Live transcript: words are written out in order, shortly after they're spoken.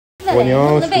我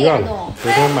娘出院了，给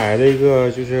她买了一个，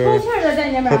就是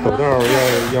她走道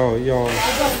要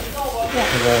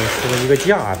那个是一个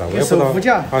架子，我也不知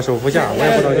道啊，手扶架，我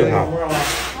也不知道叫啥。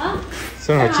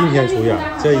正好今天出院，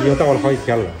这已经到了好几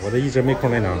天了，我这一直没空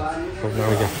来拿，我拿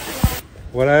回家。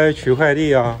我来取快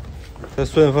递啊，这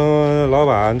顺丰老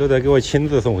板都得给我亲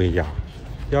自送回家，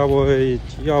要不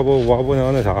我不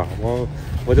能那啥，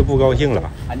我就不高兴了。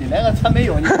啊，你那个车没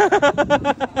有你。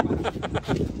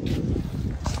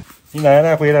你奶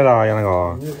奶回来了，杨大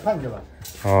狗。你看去吧。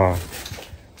啊，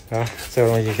啊，这个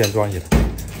东西先装起来。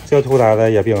这兔崽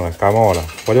子也病了，感冒了，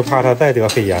我就怕他再得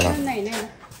肺炎了。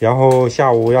然后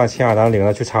下午让秦亚楠领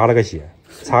他去查了个血，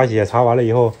查血查完了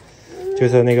以后，就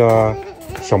是那个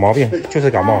小毛病，就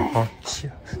是感冒啊，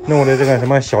弄的这个什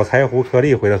么小柴胡颗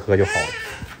粒回来喝就好了。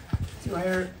这玩意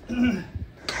儿，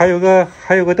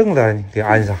还有个凳子，你给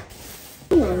安上。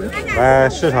来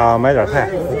市场买点菜，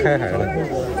开海了。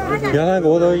杨三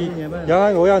狗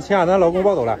让秦亚楠老公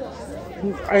抱走了。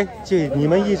哎，这你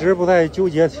们一直不在纠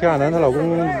结秦亚楠她老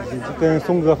公跟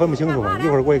松哥分不清楚吗？一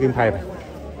会儿过去给你拍拍。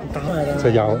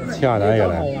这家伙秦亚楠也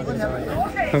来，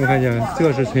看没看见？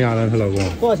这是秦亚楠她老公。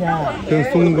多少钱？跟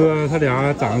松哥他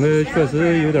俩长得确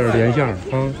实有点连相啊。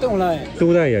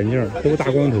都戴眼镜，都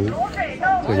大光头。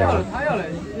这家伙。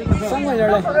3块钱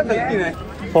的。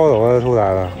抱走啊，兔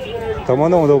崽子！怎么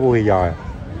弄都不回家呀？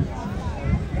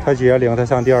他姐领他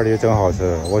上店里整好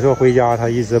吃，我说回家，他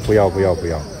一直不要，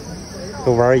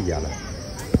都玩野了。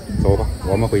走吧，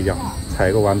我们回家，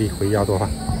采购完毕，回家做饭。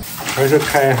还是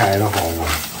开海的好啊，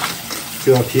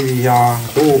这皮皮虾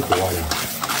都活着，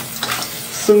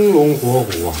生龙活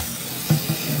虎啊！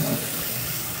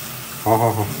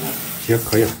好，行，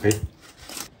可以了。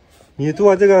你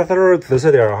做这个时候仔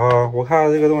细点哈，我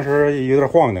看这个东西有点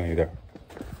晃荡，有点。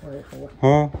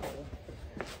啊。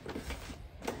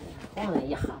晃荡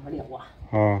也喊不了啊。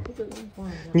啊，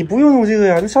你不用弄这个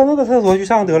呀，你上那个厕所去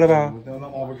上得了呗。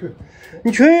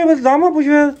你去吧，咱们不去，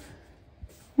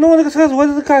弄这个厕所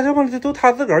是干什么？这都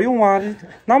他自个儿用吗？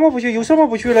咱们不去，有什么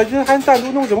不去了？这还单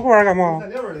独弄这么个玩意儿干嘛？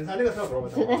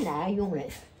这在哪用嘞？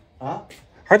啊，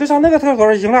还就上那个厕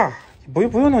所就行了，不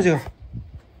用弄这个。哎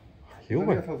呦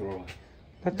喂，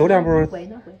那走两步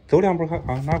看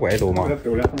啊，拿拐走吗？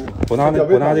不拿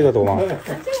这个走吗？这个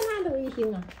拿走也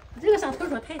行啊，这个上厕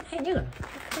所太那个了。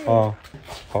啊，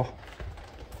好，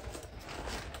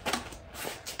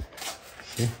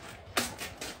行，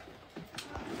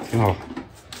挺好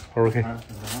 ，OK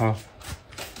啊。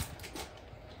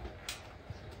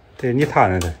对你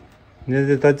摊着它，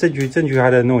你咱镇区还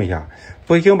得弄一下，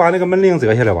不行把那个门铃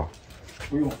折下来吧。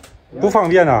不用，不方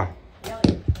便呐。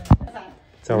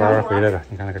这玩意儿回来了，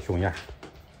你看那个熊样。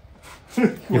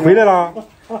你回来了？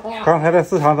刚才在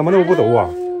市场怎么那么不走啊？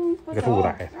那个兔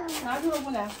崽子。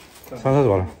上厕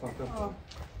所了，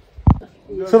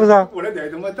是不是啊？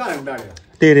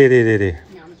对，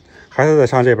还是得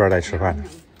上这边来吃饭呢。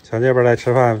上这边来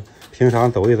吃饭，平常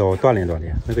走一走，锻炼锻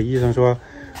炼。那个医生说，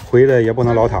回来也不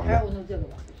能老躺着。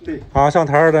对啊，上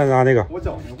台的拿那个。我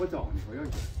找你，我要你。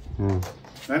嗯。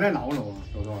奶奶挠挠啊，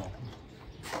找到了。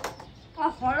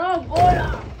啊，好了，够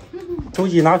了。手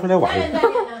机拿出来玩。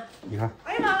你看，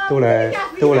都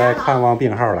来看望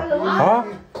病号了啊。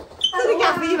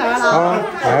啊，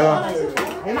来了！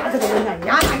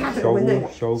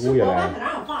小姑也来了。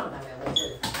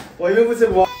我以为不吃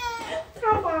不。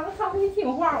他不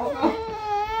听话，我靠！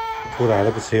兔崽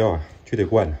子不吃药就得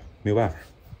惯着，没有办法。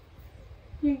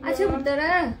俺吃不得了。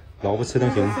老不吃能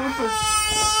行？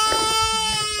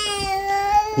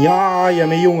你啊也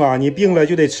没用啊，你病了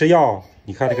就得吃药。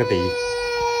你看这个得。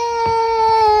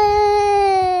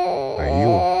哎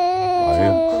呦！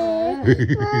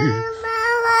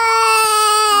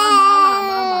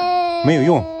没有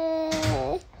用，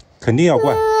肯定要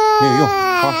灌，没有用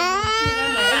啊！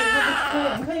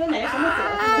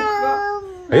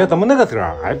哎呀，怎么那个色？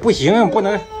哎，不行，不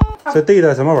能。这兑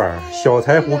的什么玩意儿？小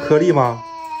柴胡颗粒吗？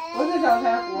不是小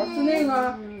柴胡，是那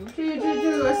个这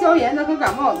个消炎的和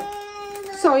感冒的，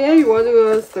消炎药这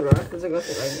个色是这个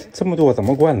色。这么多怎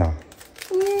么灌呢？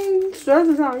舌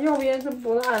头上，要不然这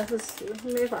不能按时吃，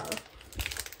没法了，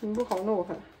你不好弄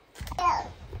还。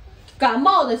感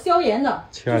冒的、消炎的，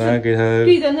秦亚楠给他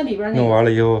兑在那里边，弄完了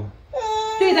以后，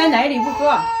兑在奶里不喝。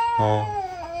啊。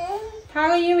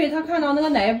他因为他看到那个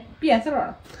奶变色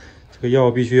了。这个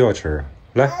药必须要吃，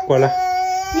来过来。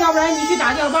要不然你去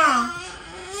打吊棒。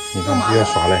你看别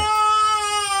耍赖，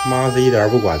妈是一点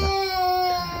不管的，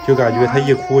就感觉他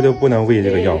一哭就不能喂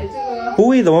这个药，不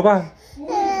喂怎么办？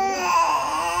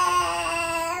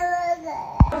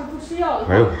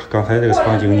哎呦，刚才这个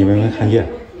场景你们没看见。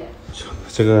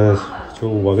这个就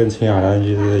我跟陈亚楠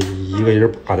就是一个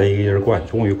人把他一个人灌，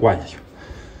终于灌下去。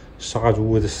杀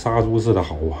猪似的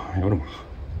好啊！哎呦我的妈，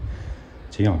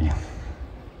真要命！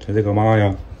这个妈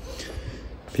呀，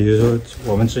比如说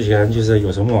我们之前就是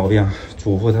有什么毛病，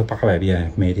嘱咐他800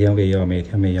遍，每天喂药，每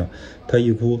天喂药，他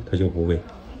一哭他就不喂，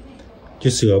就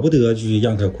舍不得去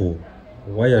让他哭。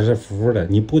我也是服了，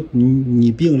你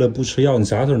病了不吃药，你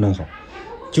啥时候能好？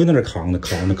就在那扛着。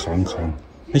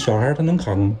那小孩他能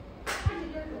扛吗？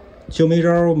就没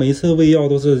招，每次喂药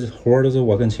都是活，都是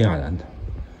我跟秦雅然的。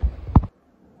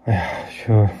哎呀，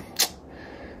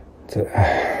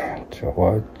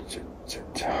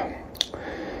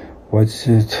我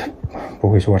这不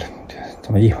会说了，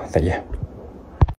这么地吧，再见。